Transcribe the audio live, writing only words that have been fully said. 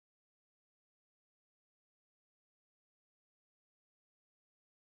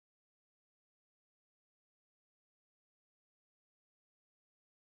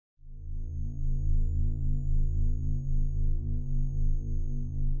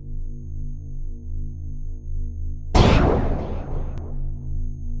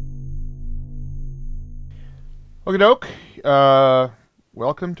Okie doke.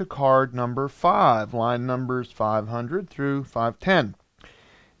 Welcome to card number 5, line numbers 500 through 510.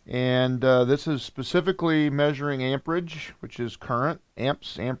 And this is specifically measuring amperage, which is current,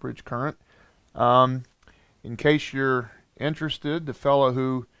 amperage current. Um, in case you're interested, the fellow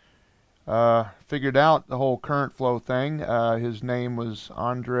who figured out the whole current flow thing, his name was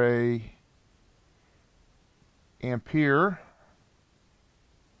Andre Ampere,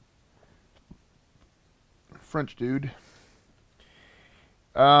 French dude.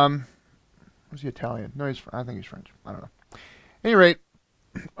 Um, was he Italian? No, I think he's French. I don't know. At any rate,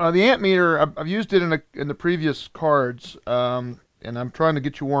 the amp meter, I've used it in the previous cards, and I'm trying to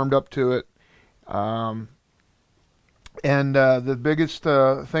get you warmed up to it. Um, and the biggest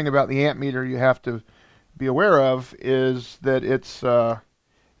thing about the amp meter you have to be aware of is that it's a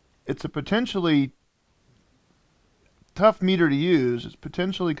potentially tough meter to use. It's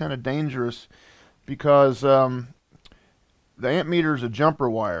potentially kind of dangerous because the amp meter is a jumper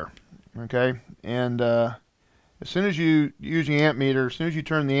wire, okay? And as soon as you use the amp meter, as soon as you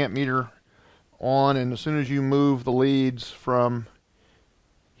turn the amp meter on, and as soon as you move the leads from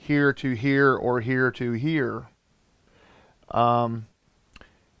here to here or here to here, um,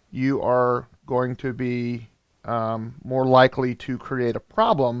 you are going to be more likely to create a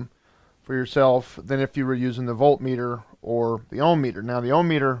problem for yourself than if you were using the voltmeter or the ohm meter. Now, the ohm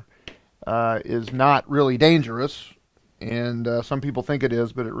meter is not really dangerous, and some people think it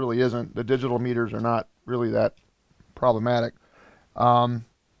is, but it really isn't. The digital meters are not really that problematic. Um,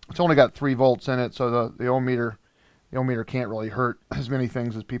 it's only got 3 volts in it, so the ohm meter can't really hurt as many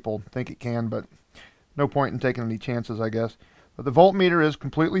things as people think it can, but no point in taking any chances, I guess. But the voltmeter is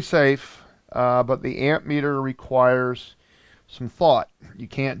completely safe, but the amp meter requires some thought. You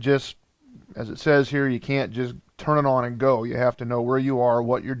can't just, as it says here, you can't just turn it on and go. You have to know where you are,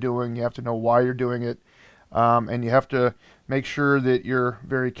 what you're doing. You have to know why you're doing it. And you have to make sure that you're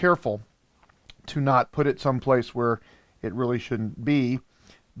very careful to not put it someplace where it really shouldn't be,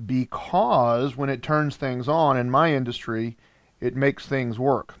 because when it turns things on in my industry, it makes things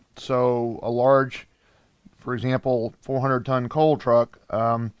work. So a large, for example, 400-ton coal truck,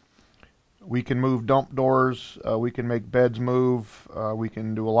 we can move dump doors, we can make beds move, we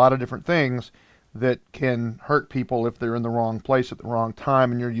can do a lot of different things that can hurt people if they're in the wrong place at the wrong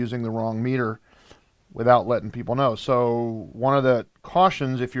time and you're using the wrong meter without letting people know. So one of the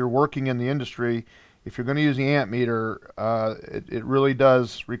cautions, if you're working in the industry, if you're going to use the amp meter, it really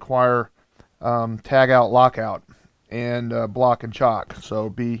does require tag out, lockout, and block and chalk. So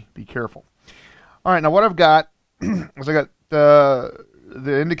be careful. All right, now what I've got is I got the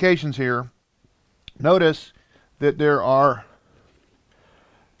indications here. Notice that there are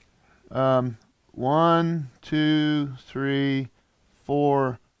 1, 2, 3,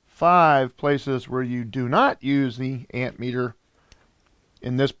 4, 5 places where you do not use the amp meter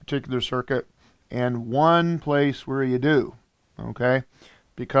in this particular circuit, and 1 place where you do, okay?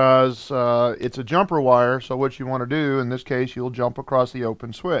 Because it's a jumper wire, so what you want to do, in this case, you'll jump across the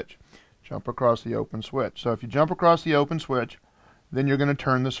open switch. Jump across the open switch. So if you jump across the open switch, then you're going to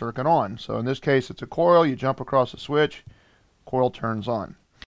turn the circuit on. So in this case, it's a coil. You jump across the switch, coil turns on.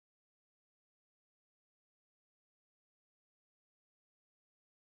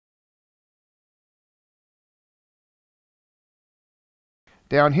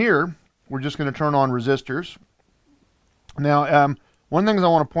 Down here, we're just going to turn on resistors. Now, one thing I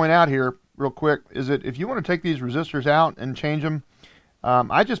want to point out here real quick is that if you want to take these resistors out and change them,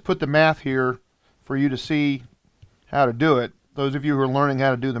 I just put the math here for you to see how to do it. Those of you who are learning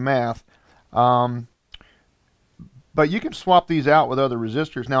how to do the math. But you can swap these out with other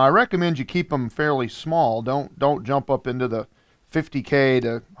resistors. Now, I recommend you keep them fairly small. Don't jump up into the 50K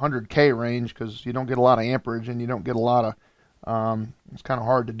to 100K range, because you don't get a lot of amperage and you don't get a lot of, it's kind of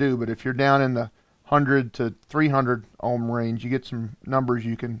hard to do. But if you're down in the 100 to 300 ohm range, you get some numbers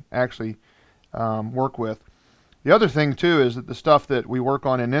you can actually work with. The other thing too is that the stuff that we work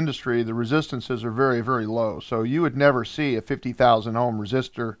on in industry, the resistances are very, very low. So you would never see a 50,000 ohm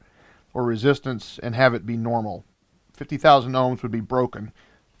resistor or resistance and have it be normal. 50,000 ohms would be broken.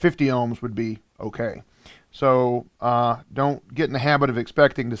 50 ohms would be okay. So don't get in the habit of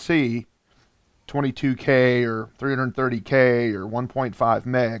expecting to see 22K or 330K or 1.5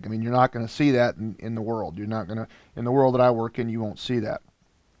 meg. I mean, you're not going to see that in the world. You're not going to, in the world that I work in, you won't see that.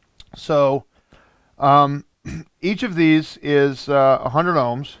 So each of these is 100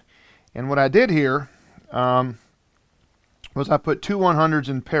 ohms. And what I did here was I put 2 100s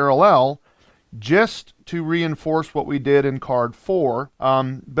in parallel just to reinforce what we did in card 4.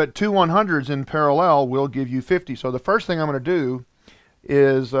 But 2 100s in parallel will give you 50. So the first thing I'm going to do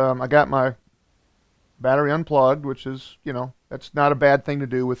is I got my battery unplugged, which is, you know, that's not a bad thing to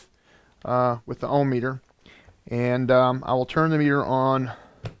do with the ohm meter. And I will turn the meter on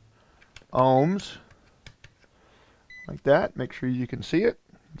ohms like that. Make sure you can see it.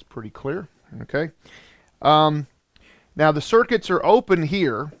 It's pretty clear. Okay. Now the circuits are open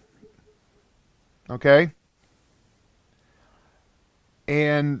here. Okay.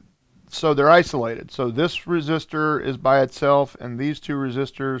 And so they're isolated. So this resistor is by itself, and these two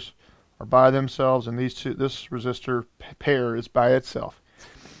resistors are by themselves, and this resistor pair is by itself.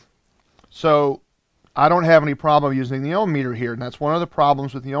 So I don't have any problem using the ohm meter here, and that's one of the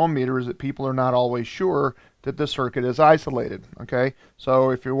problems with the ohm meter, is that people are not always sure that the circuit is isolated. Okay, so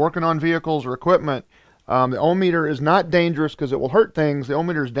if you're working on vehicles or equipment, the ohm meter is not dangerous because it will hurt things. The ohm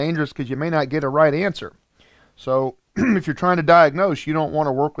meter is dangerous because you may not get a right answer. So if you're trying to diagnose, you don't want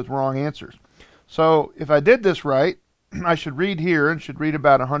to work with wrong answers. So if I did this right, I should read here, and should read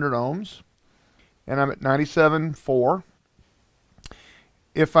about 100 ohms, and I'm at 97.4.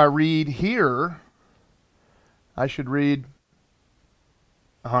 If I read here, I should read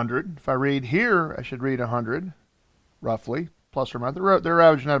 100. If I read here, I should read 100, roughly, plus or minus. They're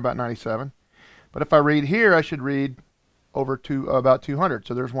averaging out about 97. But if I read here, I should read over to about 200.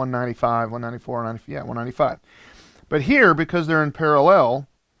 So there's 195, 194, 195. But here, because they're in parallel,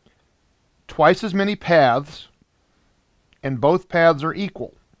 twice as many paths, and both paths are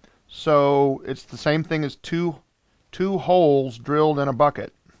equal. So it's the same thing as two holes drilled in a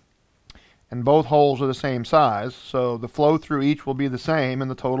bucket. And both holes are the same size, so the flow through each will be the same, and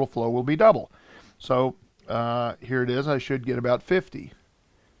the total flow will be double. So here it is. I should get about 50.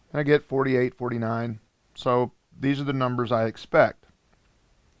 And I get 48, 49. So these are the numbers I expect.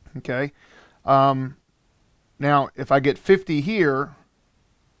 Okay. Now, if I get 50 here,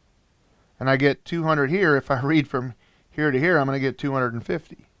 and I get 200 here, if I read from here to here, I'm going to get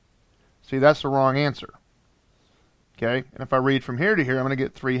 250. See, that's the wrong answer. Okay. And if I read from here to here, I'm going to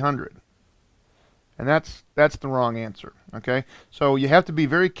get 300. And that's the wrong answer. Okay. So you have to be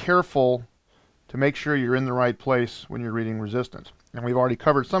very careful to make sure you're in the right place when you're reading resistance. And we've already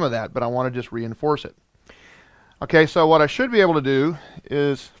covered some of that, but I want to just reinforce it. Okay, so what I should be able to do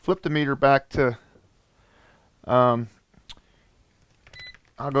is flip the meter back to, I'll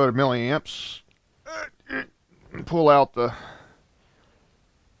go to milliamps, pull out the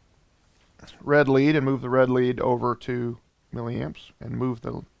red lead and move the red lead over to milliamps, and move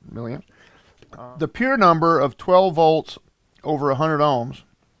the milliamps. The pure number of 12 volts over 100 ohms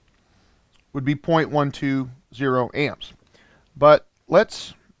would be 0.120 amps. But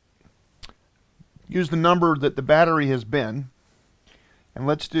let's use the number that the battery has been, and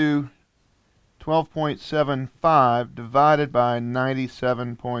let's do 12.75 divided by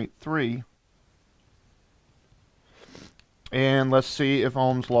 97.3, and let's see if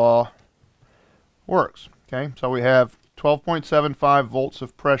Ohm's law works. Okay, so we have 12.75 volts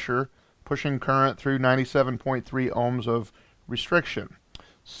of pressure pushing current through 97.3 ohms of restriction.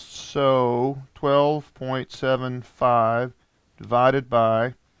 So 12.75 divided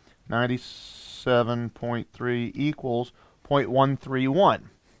by 97.3 equals 0.131.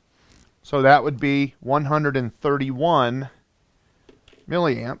 So that would be 131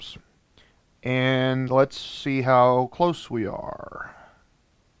 milliamps. And let's see how close we are.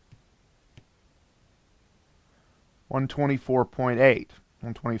 124.8,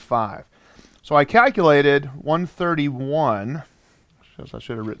 125. So I calculated 131. I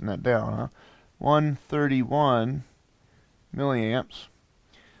should have written that down, huh? 131 milliamps.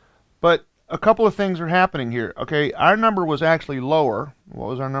 But a couple of things are happening here. Okay, our number was actually lower. What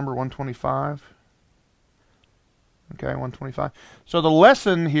was our number? 125. Okay, 125. So the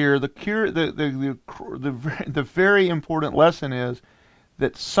lesson here, the very important lesson is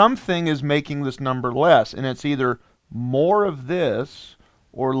that something is making this number less, and it's either more of this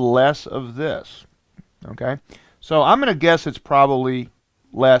or less of this. Okay, so I'm going to guess it's probably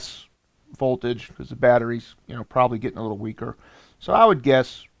less voltage because the battery's, you know, probably getting a little weaker. So I would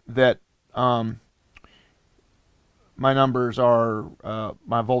guess that my numbers are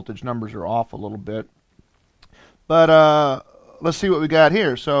my voltage numbers are off a little bit. But let's see what we got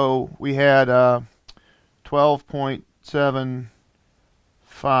here. So we had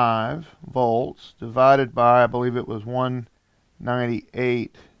 12.75 volts divided by, I believe it was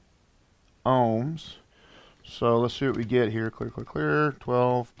 198 ohms. So let's see what we get here. Clear, clear, clear.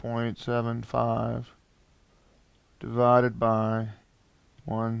 12.75 divided by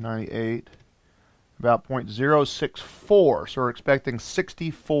 198, about 0.064. So we're expecting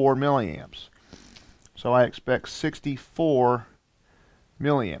 64 milliamps. So I expect 64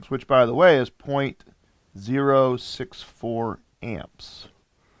 milliamps, which, by the way, is 0.064 amps.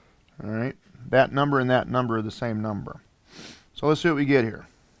 All right, that number and that number are the same number. So let's see what we get here.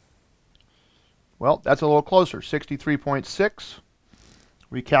 Well, that's a little closer, 63.6.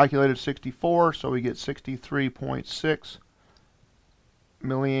 We calculated 64, so we get 63.6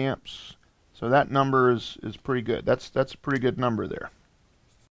 milliamps. So that number is pretty good. That's a pretty good number there.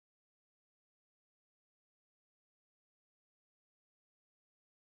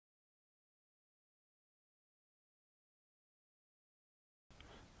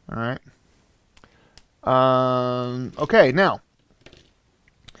 All right. Okay, now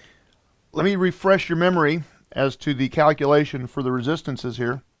let me refresh your memory as to the calculation for the resistances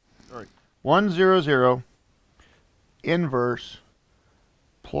here. All right. 100 inverse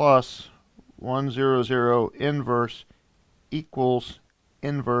plus 100 inverse equals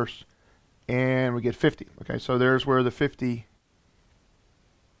inverse, and we get 50. Okay, so there's where the 50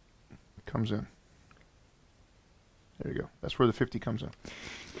 comes in. There you go. That's where the 50 comes in.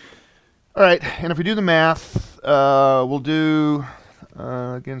 All right, and if we do the math, we'll do,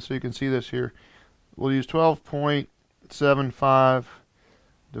 again, so you can see this here, we'll use 12.75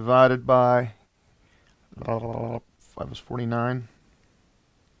 divided by, 5 is 49,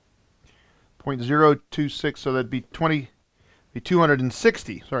 0.026, so that'd be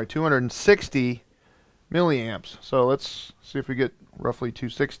 260, sorry, 260 milliamps. So let's see if we get roughly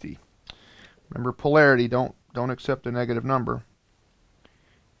 260. Remember polarity, don't accept a negative number.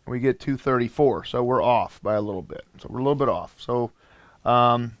 We get 234, so we're off by a little bit. So we're a little bit off. So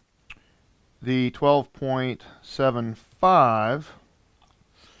the 12.75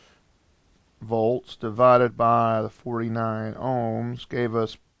 volts divided by the 49 ohms gave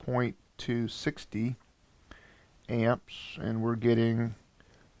us 0.260 amps, and we're getting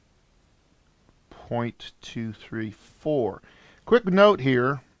 0.234. Quick note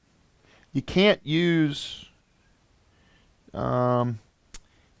here, you can't use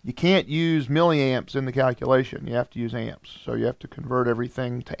milliamps in the calculation. You have to use amps. So you have to convert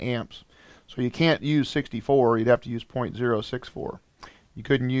everything to amps. So you can't use 64, you'd have to use 0.064. You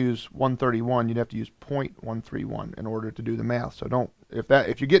couldn't use 131, you'd have to use 0.131 in order to do the math. So don't,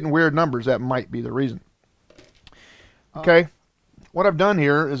 if you're getting weird numbers, that might be the reason. Okay, what I've done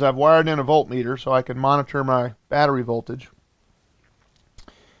here is I've wired in a voltmeter so I can monitor my battery voltage.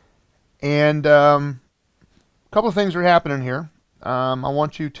 And a couple of things are happening here. I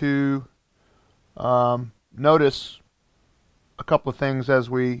want you to notice a couple of things as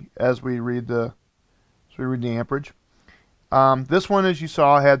we read the amperage. This one, as you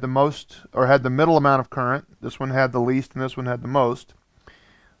saw, had the most, or had the middle amount of current. This one had the least, and this one had the most.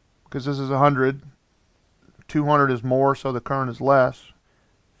 Because this is 100, 200 is more, so the current is less.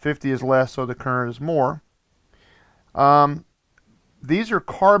 50 is less, so the current is more. These are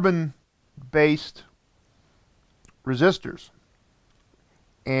carbon-based resistors.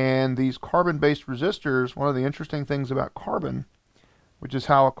 And these carbon-based resistors, one of the interesting things about carbon, which is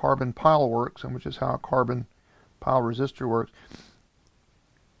how a carbon pile works, and which is how a carbon pile resistor works,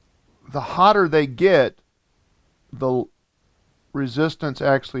 the hotter they get, the resistance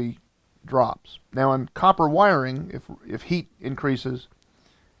actually drops. Now in copper wiring, if heat increases,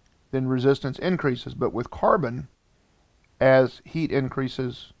 then resistance increases. But with carbon, as heat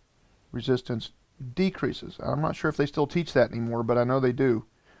increases, resistance decreases. I'm not sure if they still teach that anymore, but I know they do,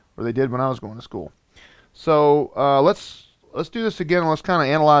 or they did when I was going to school. So let's do this again, and let's kind of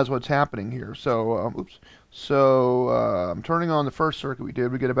analyze what's happening here. So I'm turning on the first circuit we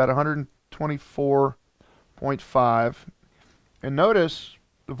did. We get about 124.5, and notice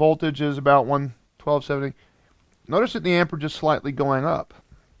the voltage is about 112.70. Notice that the amperage is slightly going up.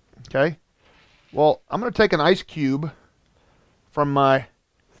 Okay. Well, I'm going to take an ice cube from my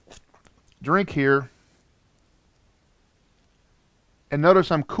drink here, and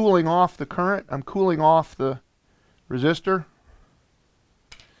notice I'm cooling off the current. I'm cooling off the resistor.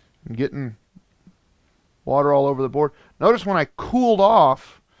 I'm getting water all over the board. Notice when I cooled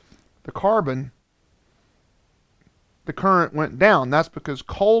off the carbon, the current went down. That's because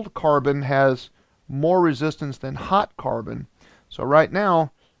cold carbon has more resistance than hot carbon. So right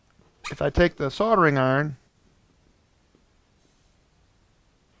now, if I take the soldering iron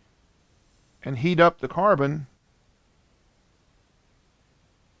and heat up the carbon,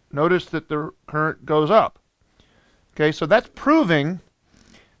 notice that the current goes up. Okay, so that's proving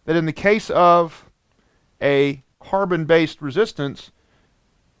that in the case of a carbon-based resistance,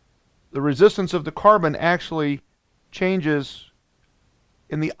 the resistance of the carbon actually changes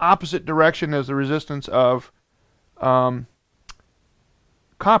in the opposite direction as the resistance of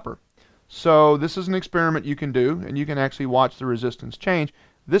copper. So this is an experiment you can do, and you can actually watch the resistance change.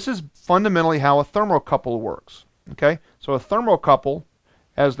 This is fundamentally how a thermocouple works. Okay, so a thermocouple,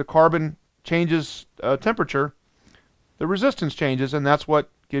 as the carbon changes temperature, the resistance changes, and that's what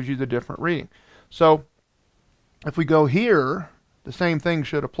gives you the different reading. So if we go here, the same thing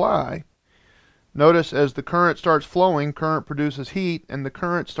should apply. Notice as the current starts flowing, current produces heat, and the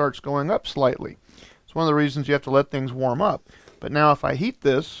current starts going up slightly. It's one of the reasons you have to let things warm up. But now if I heat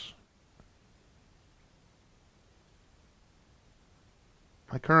this,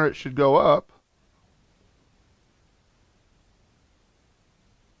 my current should go up.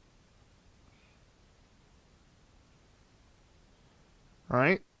 All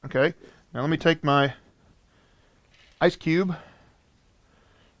right, okay. Now let me take my ice cube,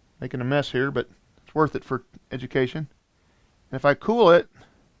 making a mess here, but it's worth it for education. And if I cool it,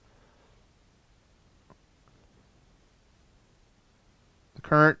 the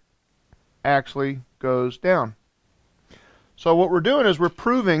current actually goes down. So what we're doing is we're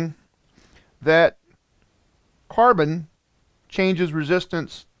proving that carbon changes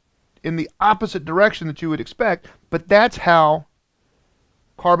resistance in the opposite direction that you would expect, but that's how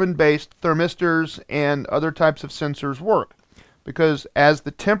carbon-based thermistors and other types of sensors work. Because as the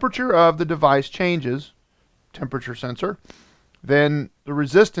temperature of the device changes, temperature sensor, then the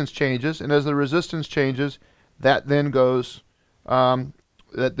resistance changes, and as the resistance changes, that then goes, that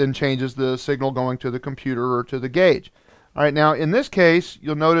then changes the signal going to the computer or to the gauge. All right, now in this case,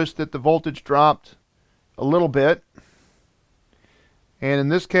 you'll notice that the voltage dropped a little bit, and in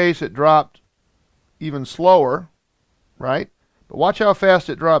this case, it dropped even slower, right? But watch how fast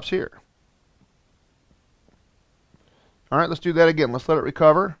it drops here. All right, let's do that again. Let's let it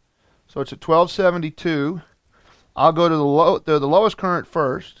recover. So it's at 1272. I'll go to the lowest current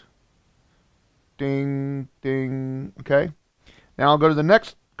first. Ding, ding, okay. Now I'll go to the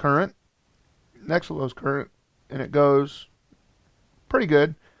next current, next lowest current, and it goes pretty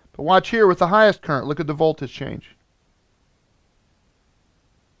good. But watch here with the highest current. Look at the voltage change.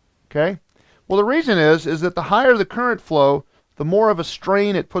 Okay? Well, the reason is that the higher the current flow, the more of a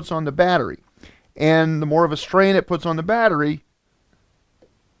strain it puts on the battery. And the more of a strain it puts on the battery,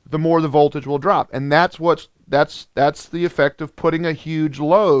 the more the voltage will drop. And that's the effect of putting a huge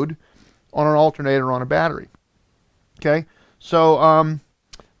load on an alternator on a battery. Okay? So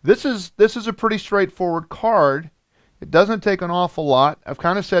this is a pretty straightforward card. It doesn't take an awful lot. I've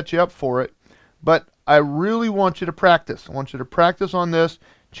kind of set you up for it, but I really want you to practice. I want you to practice on this,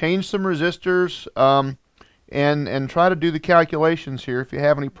 change some resistors, and try to do the calculations here. If you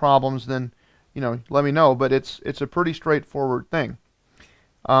have any problems, then let me know. But it's a pretty straightforward thing,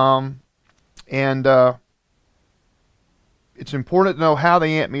 and it's important to know how the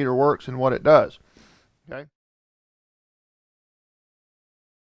amp meter works and what it does. Okay.